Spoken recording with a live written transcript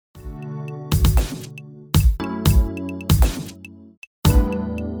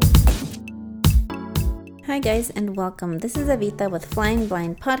Hi guys and welcome. This is Avita with Flying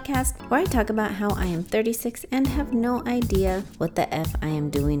Blind Podcast, where I talk about how I am 36 and have no idea what the F I am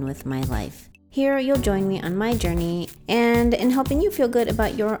doing with my life. Here you'll join me on my journey and in helping you feel good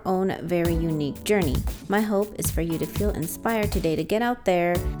about your own very unique journey. My hope is for you to feel inspired today to get out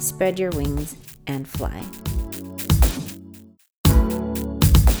there, spread your wings, and fly.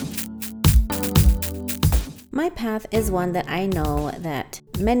 My path is one that I know that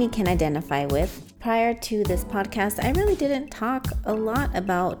many can identify with. Prior to this podcast, I really didn't talk a lot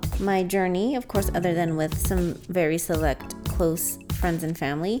about my journey, of course, other than with some very select close friends and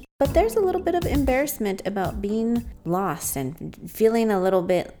family. But there's a little bit of embarrassment about being lost and feeling a little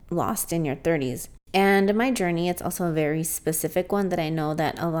bit lost in your 30s. And my journey, it's also a very specific one that I know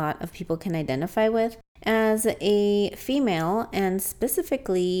that a lot of people can identify with. As a female, and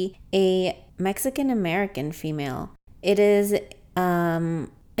specifically a Mexican American female, it is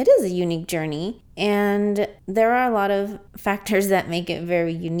a unique journey, and there are a lot of factors that make it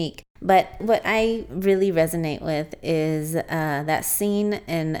very unique. But what I really resonate with is that scene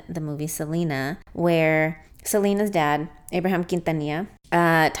in the movie Selena, where Selena's dad, Abraham Quintanilla,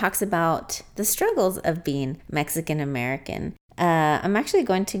 talks about the struggles of being Mexican American. I'm actually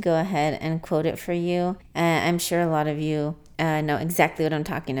going to go ahead and quote it for you. I'm sure a lot of you know exactly what I'm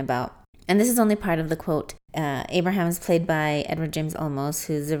talking about. And this is only part of the quote. Abraham is played by Edward James Olmos,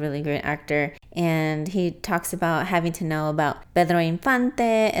 who's a really great actor. And he talks about having to know about Pedro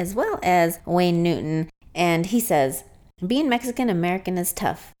Infante as well as Wayne Newton. And he says, being Mexican American is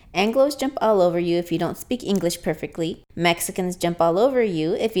tough. Anglos jump all over you if you don't speak English perfectly. Mexicans jump all over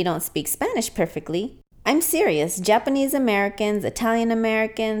you if you don't speak Spanish perfectly. I'm serious. Japanese Americans, Italian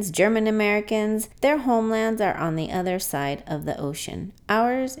Americans, German Americans, their homelands are on the other side of the ocean.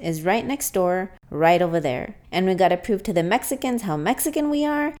 Ours is right next door, right over there. And we gotta prove to the Mexicans how Mexican we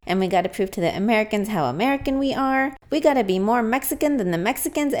are, and we gotta prove to the Americans how American we are. We gotta be more Mexican than the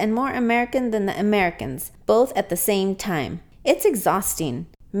Mexicans and more American than the Americans, both at the same time. It's exhausting.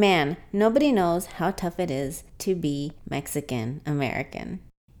 Man, nobody knows how tough it is to be Mexican American.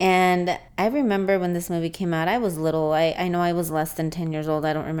 And I remember when this movie came out, I was little. I know I was less than 10 years old.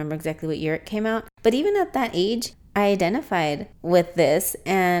 I don't remember exactly what year it came out. But even at that age, I identified with this.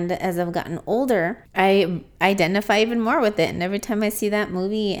 And as I've gotten older, I identify even more with it. And every time I see that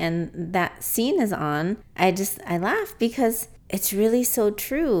movie and that scene is on, I laugh because it's really so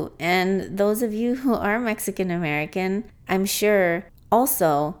true. And those of you who are Mexican American, I'm sure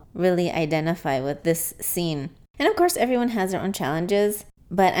also really identify with this scene. And of course, everyone has their own challenges.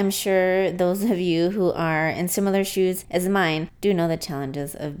 But I'm sure those of you who are in similar shoes as mine do know the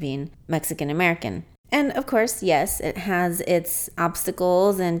challenges of being Mexican American. And of course, yes, it has its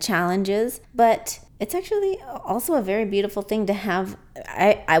obstacles and challenges, but it's actually also a very beautiful thing to have.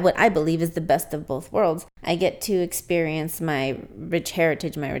 What I believe is the best of both worlds. I get to experience my rich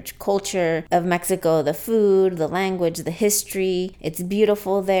heritage, my rich culture of Mexico, the food, the language, the history. It's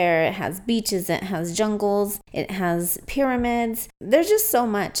beautiful there. It has beaches, it has jungles, it has pyramids. There's just so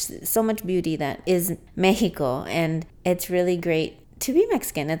much beauty that is Mexico, and it's really great to be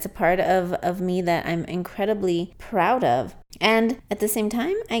Mexican. It's a part of me that I'm incredibly proud of. And at the same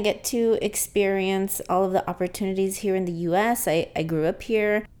time, I get to experience all of the opportunities here in the U.S. I grew up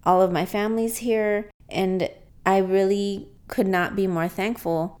here. All of my family's here. And I really could not be more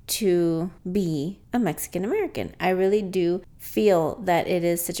thankful to be a Mexican American. I really do feel that it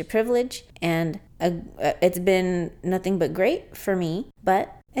is such a privilege, and it's been nothing but great for me.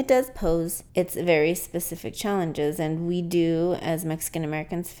 But it does pose its very specific challenges, and we do, as Mexican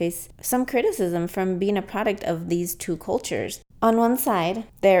Americans, face some criticism from being a product of these two cultures. On one side,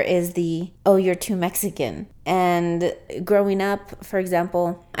 there is the, oh, you're too Mexican. And growing up, for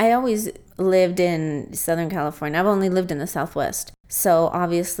example, I always lived in Southern California. I've only lived in the Southwest. So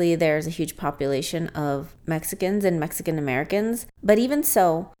obviously there's a huge population of Mexicans and Mexican Americans. But even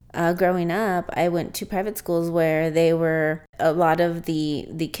so, growing up, I went to private schools where a lot of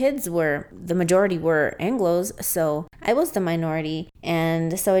the kids the majority were Anglos, so I was the minority.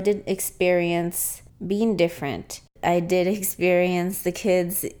 And so I did experience being different. I did experience the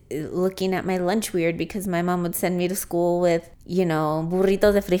kids looking at my lunch weird because my mom would send me to school with,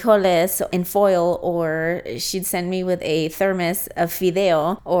 burritos de frijoles in foil, or she'd send me with a thermos of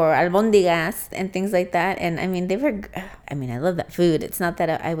fideo or albóndigas and things like that. And I love that food. It's not that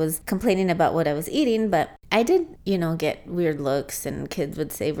I was complaining about what I was eating, but I did, get weird looks, and kids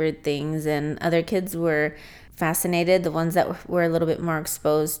would say weird things, and other kids were fascinated. The ones that were a little bit more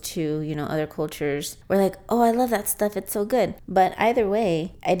exposed to, other cultures were like, oh, I love that stuff. It's so good. But either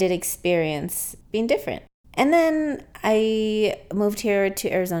way, I did experience being different. And then I moved here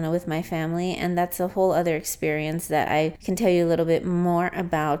to Arizona with my family, and that's a whole other experience that I can tell you a little bit more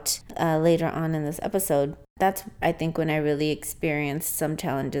about later on in this episode. That's, I think, when I really experienced some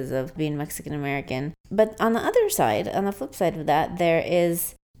challenges of being Mexican American. But on the other side, on the flip side of that, there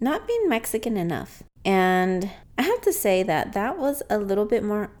is not being Mexican enough. And I have to say that that was a little bit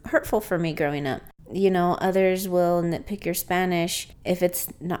more hurtful for me growing up. Others will nitpick your Spanish if it's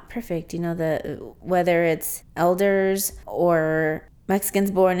not perfect. Whether it's elders or Mexicans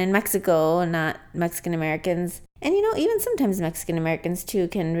born in Mexico, not Mexican Americans. And even sometimes Mexican Americans too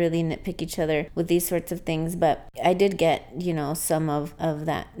can really nitpick each other with these sorts of things. But I did get, some of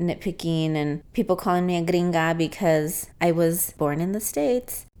that nitpicking and people calling me a gringa because I was born in the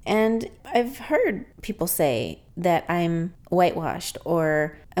States. And I've heard people say that I'm whitewashed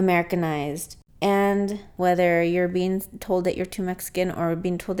or Americanized. And whether you're being told that you're too Mexican or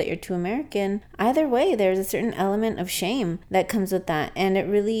being told that you're too American, either way, there's a certain element of shame that comes with that. And it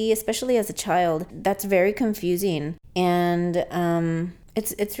really, especially as a child, that's very confusing. And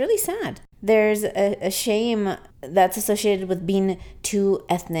it's really sad. There's a shame that's associated with being too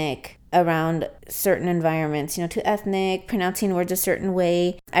ethnic around certain environments, too ethnic, pronouncing words a certain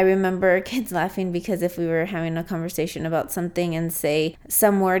way. I remember kids laughing because if we were having a conversation about something and say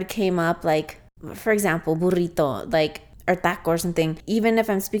some word came up, like, for example, burrito, or taco or something, even if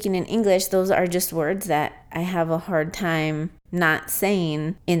I'm speaking in English, those are just words that I have a hard time not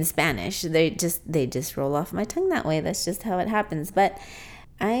saying in Spanish. They just roll off my tongue that way. That's just how it happens. But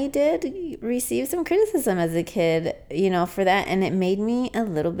I did receive some criticism as a kid, for that, and it made me a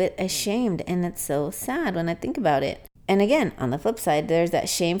little bit ashamed, and it's so sad when I think about it. And again, on the flip side, there's that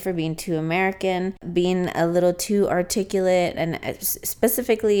shame for being too American, being a little too articulate, and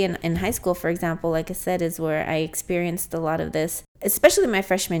specifically in high school, for example, like I said, is where I experienced a lot of this, especially my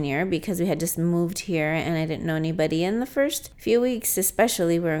freshman year, because we had just moved here and I didn't know anybody. In the first few weeks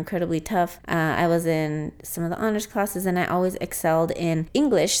especially were incredibly tough. I was in some of the honors classes and I always excelled in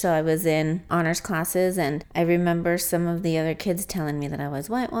English, so I was in honors classes, and I remember some of the other kids telling me that I was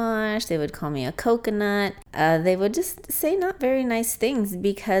whitewashed. They would call me a coconut. They would just say not very nice things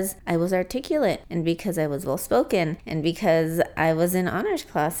because I was articulate and because I was well spoken and because I was in honors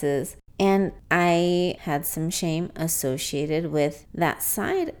classes. And I had some shame associated with that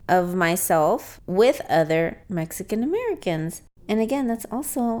side of myself with other Mexican Americans. And again, that's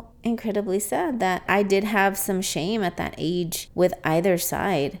also incredibly sad that I did have some shame at that age with either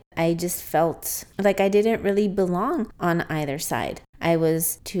side. I just felt like I didn't really belong on either side. I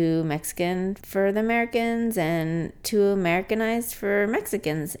was too Mexican for the Americans and too Americanized for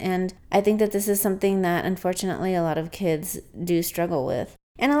Mexicans. And I think that this is something that unfortunately a lot of kids do struggle with.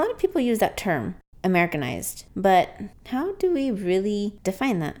 And a lot of people use that term, Americanized. But how do we really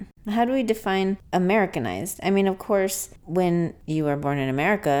define that? How do we define Americanized? I mean, of course, when you are born in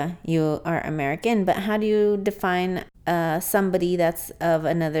America, you are American. But how do you define somebody that's of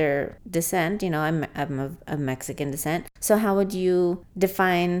another descent? I'm of Mexican descent. So how would you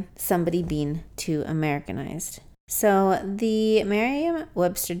define somebody being too Americanized? So the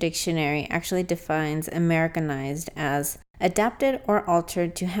Merriam-Webster Dictionary actually defines Americanized as adapted or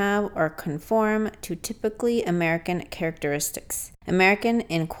altered to have or conform to typically American characteristics, American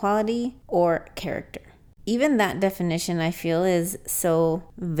in quality or character. Even that definition, I feel, is so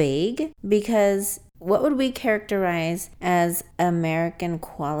vague because what would we characterize as American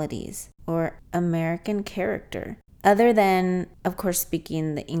qualities or American character? Other than, of course,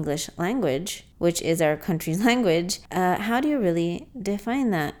 speaking the English language, which is our country's language, how do you really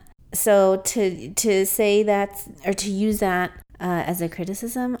define that? So to say that or to use that as a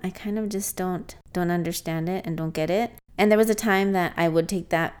criticism, I kind of just don't understand it and don't get it. And there was a time that I would take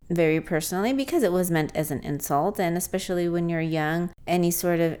that very personally because it was meant as an insult. And especially when you're young, any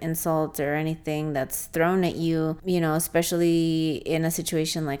sort of insult or anything that's thrown at you, especially in a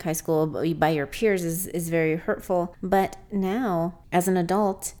situation like high school by your peers is very hurtful. But now, as an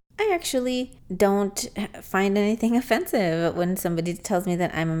adult, I actually don't find anything offensive when somebody tells me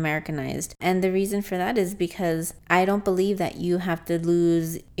that I'm Americanized. And the reason for that is because I don't believe that you have to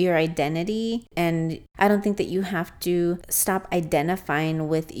lose your identity, and I don't think that you have to stop identifying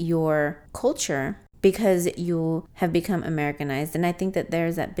with your culture because you have become Americanized. And I think that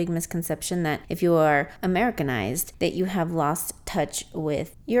there's that big misconception that if you are Americanized, that you have lost touch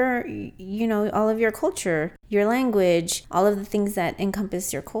with your, all of your culture, your language, all of the things that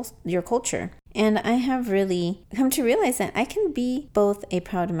encompass your culture. And I have really come to realize that I can be both a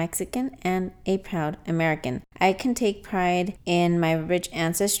proud Mexican and a proud American. I can take pride in my rich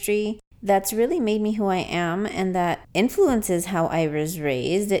ancestry that's really made me who I am, and that influences how I was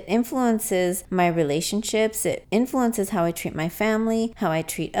raised. It influences my relationships. It influences how I treat my family, how I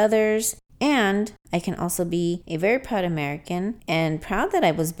treat others. And I can also be a very proud American and proud that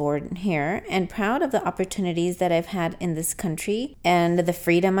I was born here and proud of the opportunities that I've had in this country and the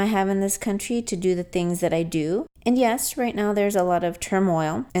freedom I have in this country to do the things that I do. And yes, right now there's a lot of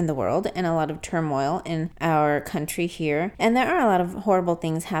turmoil in the world and a lot of turmoil in our country here. And there are a lot of horrible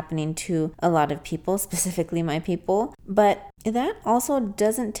things happening to a lot of people, specifically my people. But that also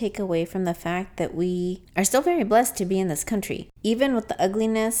doesn't take away from the fact that we are still very blessed to be in this country. Even with the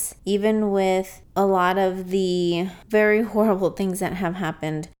ugliness, even with a lot of the very horrible things that have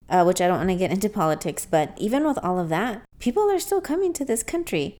happened, which I don't want to get into politics, but even with all of that, people are still coming to this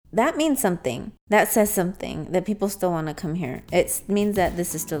country. That means something. That says something, that people still want to come here. It means that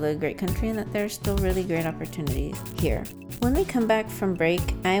this is still a great country and that there's still really great opportunities here. When we come back from break,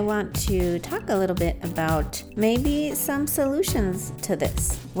 I want to talk a little bit about maybe some solutions to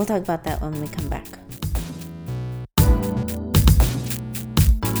this. We'll talk about that when we come back.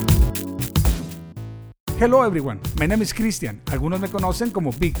 Hello everyone, my name is Christian, algunos me conocen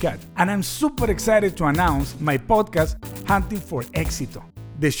como Big Cat, and I'm super excited to announce my podcast, Hunting for Éxito.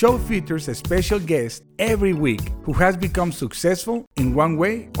 The show features a special guest every week who has become successful in one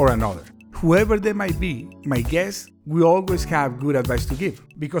way or another. Whoever they might be, my guests will always have good advice to give,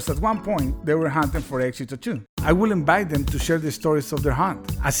 because at one point they were hunting for éxito too. I will invite them to share the stories of their hunt.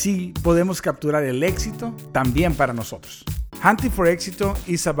 Así podemos capturar el éxito también para nosotros. Hunting for Éxito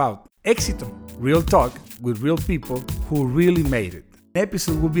is about éxito, real talk with real people who really made it. The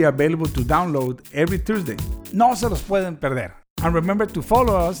episode will be available to download every Thursday. No se los pueden perder. And remember to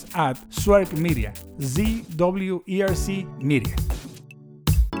follow us at Zwerc Media, ZWERC Media.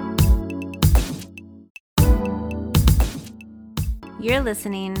 You're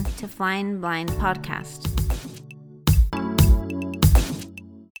listening to Flying Blind Podcast.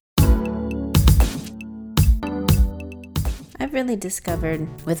 I've really discovered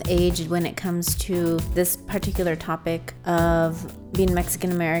with age when it comes to this particular topic of being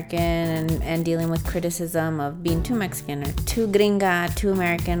Mexican American and dealing with criticism of being too Mexican or too gringa, too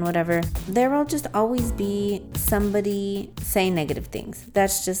American, whatever, there will just always be somebody saying negative things.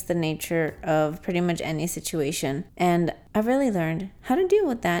 That's just the nature of pretty much any situation. And I've really learned how to deal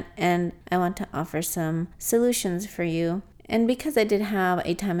with that, and I want to offer some solutions for you. And because I did have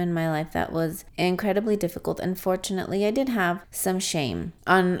a time in my life that was incredibly difficult, unfortunately, I did have some shame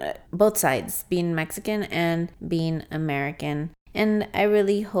on both sides, being Mexican and being American. And I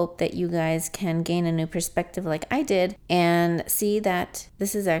really hope that you guys can gain a new perspective like I did and see that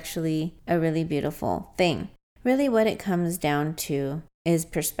this is actually a really beautiful thing. Really, what it comes down to is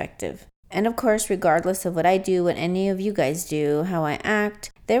perspective. And of course, regardless of what I do, what any of you guys do, how I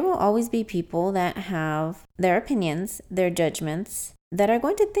act, there will always be people that have their opinions, their judgments, that are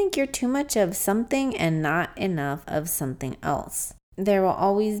going to think you're too much of something and not enough of something else. There will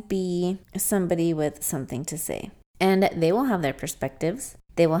always be somebody with something to say. And they will have their perspectives,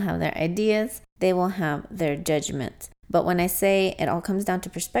 they will have their ideas, they will have their judgments. But when I say it all comes down to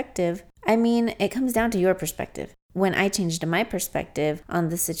perspective, I mean it comes down to your perspective. When I changed my perspective on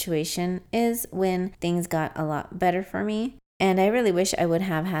the situation is when things got a lot better for me. And I really wish I would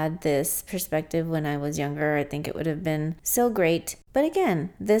have had this perspective when I was younger. I think it would have been so great. But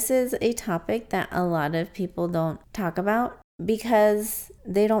again, this is a topic that a lot of people don't talk about because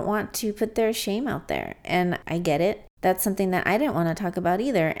they don't want to put their shame out there. And I get it. That's something that I didn't want to talk about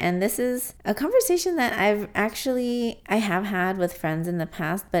either. And this is a conversation that I have had with friends in the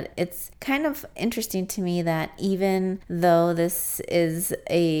past, but it's kind of interesting to me that even though this is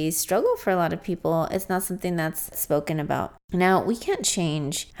a struggle for a lot of people, it's not something that's spoken about. Now, we can't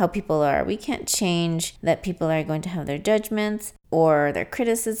change how people are. We can't change that people are going to have their judgments or their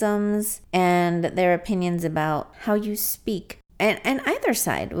criticisms and their opinions about how you speak. And either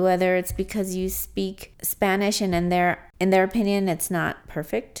side, whether it's because you speak Spanish and in their opinion it's not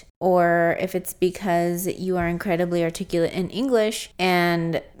perfect, or if it's because you are incredibly articulate in English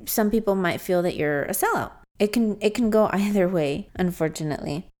and some people might feel that you're a sellout. It can go either way,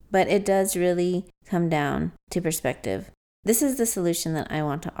 unfortunately, but it does really come down to perspective. This is the solution that I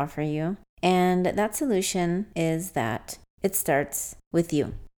want to offer you, and that solution is that it starts with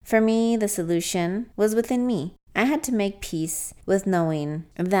you. For me, the solution was within me. I had to make peace with knowing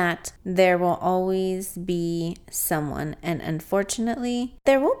that there will always be someone, and unfortunately,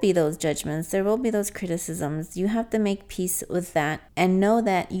 there will be those judgments, there will be those criticisms. You have to make peace with that and know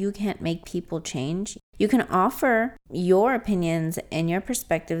that you can't make people change. You can offer your opinions and your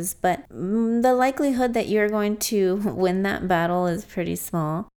perspectives, but the likelihood that you're going to win that battle is pretty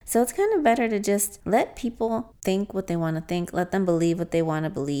small. So it's kind of better to just let people think what they want to think, let them believe what they want to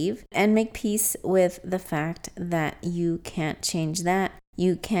believe, and make peace with the fact that you can't change that.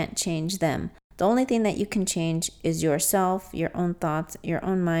 You can't change them. The only thing that you can change is yourself, your own thoughts, your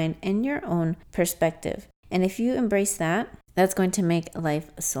own mind, and your own perspective. And if you embrace that, that's going to make life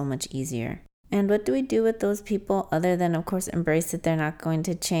so much easier. And what do we do with those people other than, of course, embrace that they're not going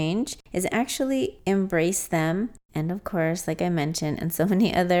to change? Is actually embrace them. And of course, like I mentioned in so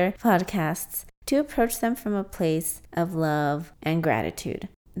many other podcasts, to approach them from a place of love and gratitude.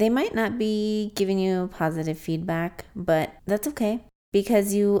 They might not be giving you positive feedback, but that's okay,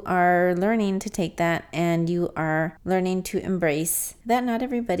 because you are learning to take that and you are learning to embrace that not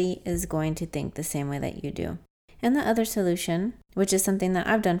everybody is going to think the same way that you do. And the other solution, which is something that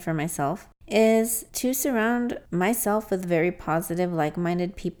I've done for myself, is to surround myself with very positive,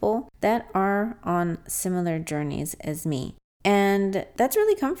 like-minded people that are on similar journeys as me. And that's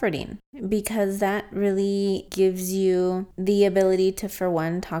really comforting, because that really gives you the ability to, for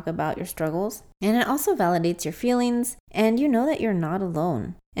one, talk about your struggles. And it also validates your feelings, and you know that you're not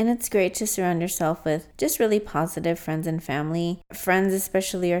alone. And it's great to surround yourself with just really positive friends and family. Friends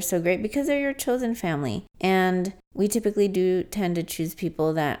especially are so great because they're your chosen family. And we typically do tend to choose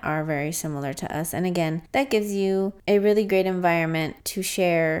people that are very similar to us. And again, that gives you a really great environment to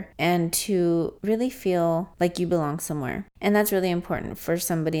share and to really feel like you belong somewhere. And that's really important for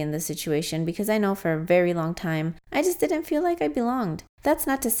somebody in this situation, because I know for a very long time, I just didn't feel like I belonged. That's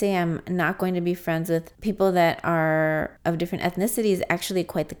not to say I'm not going to be friends with people that are of different ethnicities. Actually,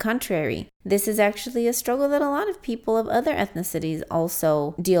 quite the contrary. This is actually a struggle that a lot of people of other ethnicities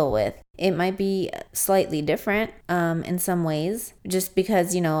also deal with. It might be slightly different in some ways, just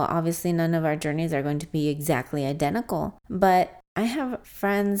because, obviously none of our journeys are going to be exactly identical. But I have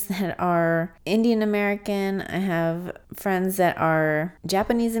friends that are Indian American. I have friends that are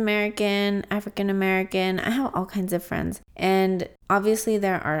Japanese American, African American. I have all kinds of friends. And obviously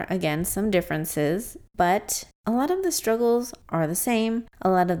there are, again, some differences, but a lot of the struggles are the same. A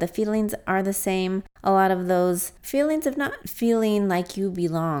lot of the feelings are the same. A lot of those feelings of not feeling like you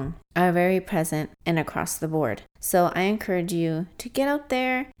belong are very present and across the board. So I encourage you to get out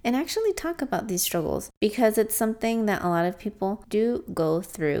there and actually talk about these struggles, because it's something that a lot of people do go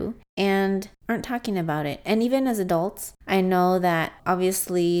through and aren't talking about it. And even as adults, I know that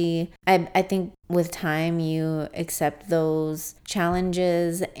obviously I think with time you accept those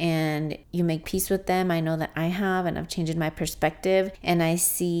challenges and you make peace with them. I know that I have, and I've changed my perspective, and I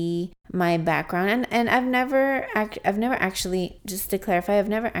see my background, and I've never actually, just to clarify, I've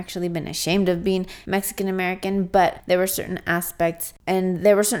never actually been ashamed of being Mexican American, but there were certain aspects and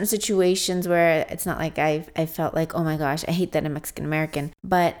there were certain situations where it's not like I felt like, oh my gosh, I hate that I'm Mexican American,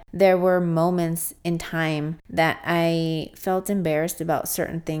 but there were moments in time that I felt embarrassed about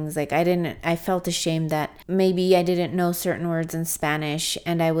certain things. Like I felt ashamed that maybe I didn't know certain words in Spanish,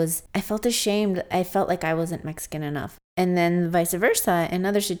 and I felt ashamed. I felt like I wasn't Mexican enough. And then vice versa, in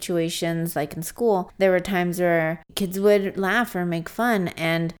other situations, like in school, there were times where kids would laugh or make fun.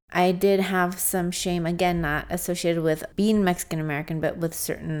 And I did have some shame, again, not associated with being Mexican American, but with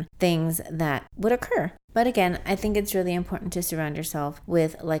certain things that would occur. But again, I think it's really important to surround yourself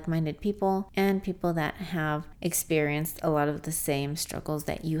with like-minded people and people that have experienced a lot of the same struggles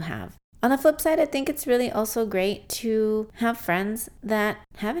that you have. On the flip side, I think it's really also great to have friends that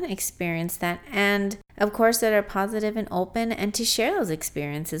haven't experienced that, and of course that are positive and open, and to share those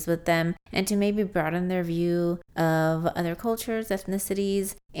experiences with them and to maybe broaden their view of other cultures,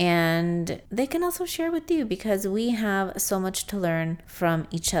 ethnicities, and they can also share with you, because we have so much to learn from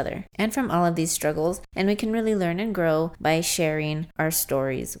each other and from all of these struggles, and we can really learn and grow by sharing our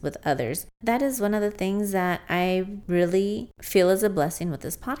stories with others. That is one of the things that I really feel is a blessing with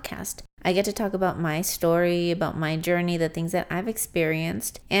this podcast. I get to talk about my story, about my journey, the things that I've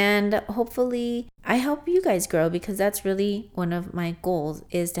experienced, and hopefully I help you guys grow, because that's really one of my goals,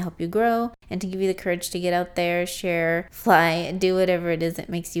 is to help you grow and to give you the courage to get out there, share, fly, do whatever it is that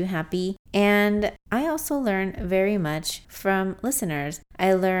makes you happy. And I also learn very much from listeners.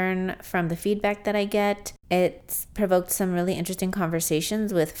 I learn from the feedback that I get. It's provoked some really interesting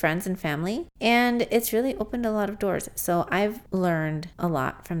conversations with friends and family, and it's really opened a lot of doors. So I've learned a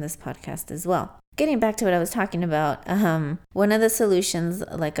lot from this podcast as well. Getting back to what I was talking about, one of the solutions,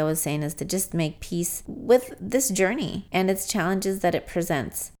 like I was saying, is to just make peace with this journey and its challenges that it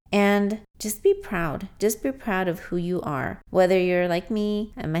presents. And just be proud. Just be proud of who you are. Whether you're like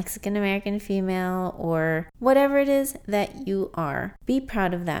me, a Mexican American female, or whatever it is that you are, be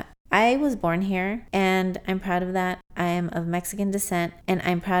proud of that. I was born here and I'm proud of that. I am of Mexican descent and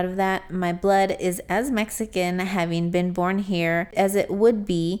I'm proud of that. My blood is as Mexican having been born here as it would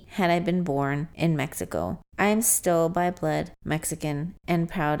be had I been born in Mexico. I'm still by blood Mexican and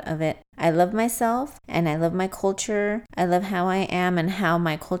proud of it. I love myself and I love my culture. I love how I am and how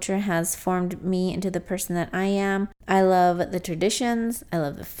my culture has formed me into the person that I am. I love the traditions. I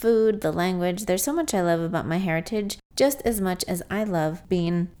love the food, the language. There's so much I love about my heritage, just as much as I love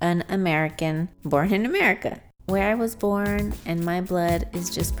being an American born in America. Where I was born and my blood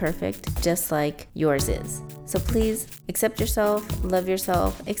is just perfect, just like yours is. So please accept yourself, love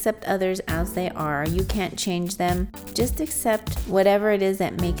yourself, accept others as they are. You can't change them. Just accept whatever it is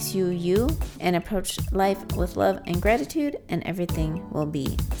that makes you you and approach life with love and gratitude, and everything will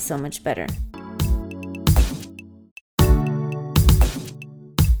be so much better.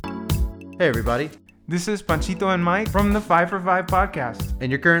 Hey everybody, This is Panchito and Mike from the 5 for 5 podcast.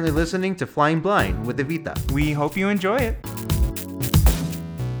 and you're currently listening to Flying Blind with Evita. We hope you enjoy it.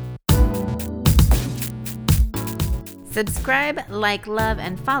 Subscribe, like, love,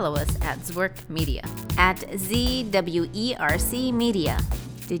 and follow us at Zwerc Media. At ZWERC Media.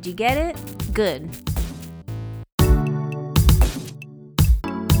 Did you get it? Good.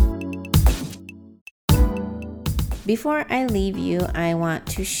 Before I leave you, I want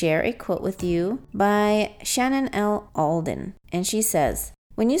to share a quote with you by Shannon L. Alden. And she says,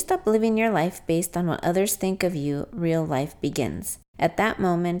 "When you stop living your life based on what others think of you, real life begins. At that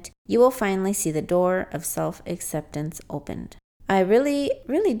moment, you will finally see the door of self-acceptance opened." I really,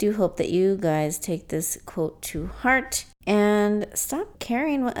 really do hope that you guys take this quote to heart and stop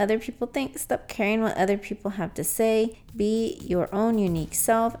caring what other people think. Stop caring what other people have to say. Be your own unique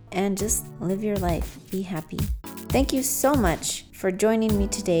self and just live your life. Be happy. Thank you so much for joining me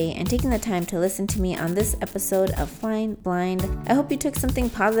today and taking the time to listen to me on this episode of Flying Blind. I hope you took something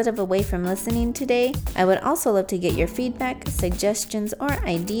positive away from listening today. I would also love to get your feedback, suggestions, or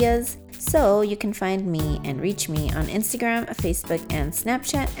ideas. So you can find me and reach me on Instagram, Facebook, and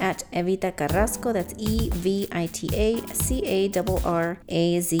Snapchat at Evita Carrasco. That's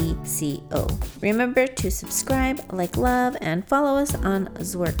EVITACARRAZCO. Remember to subscribe, like, love, and follow us on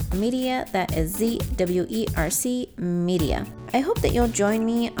Zwerc Media. That is ZWERC Media. I hope that you'll join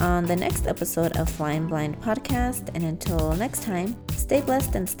me on the next episode of Flying Blind Podcast. And until next time, stay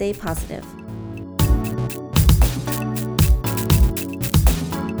blessed and stay positive.